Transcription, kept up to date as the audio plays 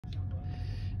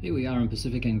Here we are in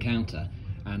Pacific Encounter,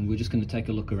 and we're just going to take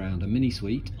a look around a mini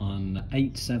suite on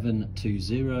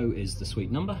 8720 is the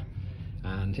suite number,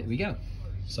 and here we go.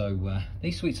 So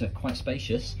these suites are quite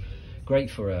spacious, great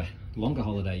for a longer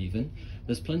holiday even.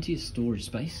 There's plenty of storage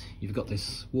space. You've got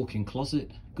this walk-in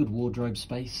closet, good wardrobe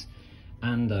space,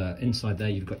 and inside there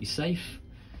you've got your safe.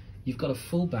 You've got a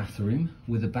full bathroom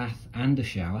with a bath and a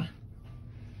shower.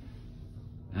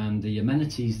 And the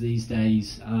amenities these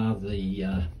days are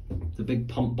the big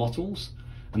pump bottles,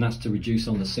 and that's to reduce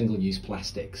on the single-use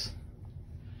plastics.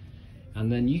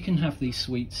 And then you can have these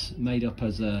suites made up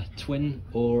as a twin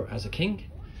or as a king.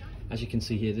 As you can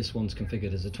see here, this one's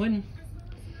configured as a twin.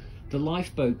 The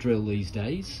lifeboat drill these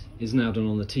days is now done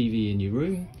on the TV in your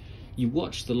room. You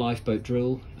watch the lifeboat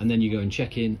drill and then you go and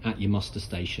check in at your muster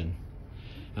station.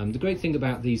 The great thing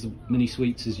about these mini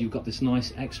suites is you've got this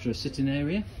nice extra sitting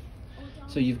area.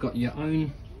 So you've got your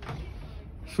own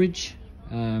fridge,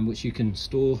 which you can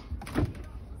store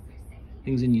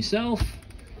things in yourself.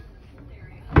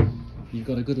 You've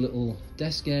got a good little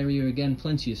desk area, again,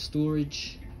 plenty of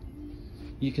storage.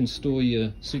 You can store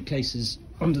your suitcases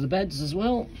under the beds as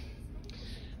well.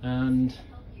 And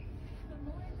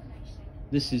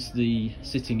this is the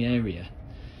sitting area.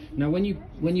 Now when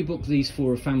you book these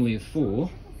for a family of 4,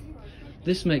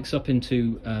 this makes up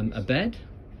into a bed.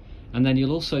 And then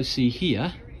you'll also see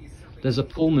here, there's a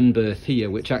Pullman berth here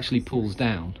which actually pulls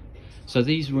down. So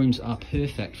these rooms are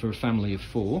perfect for a family of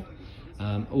 4,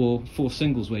 or 4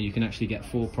 singles where you can actually get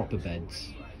 4 proper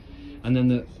beds. And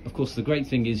then of course the great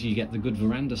thing is you get the good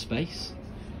veranda space,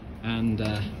 and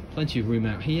plenty of room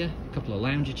out here, a couple of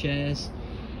lounger chairs.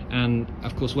 And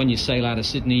of course when you sail out of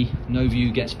Sydney, no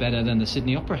view gets better than the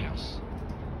Sydney Opera House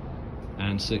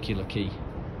and Circular Quay.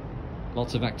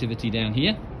 Lots of activity down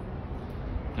here.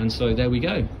 And so there we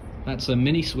go. That's a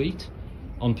mini suite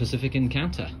on Pacific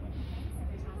Encounter.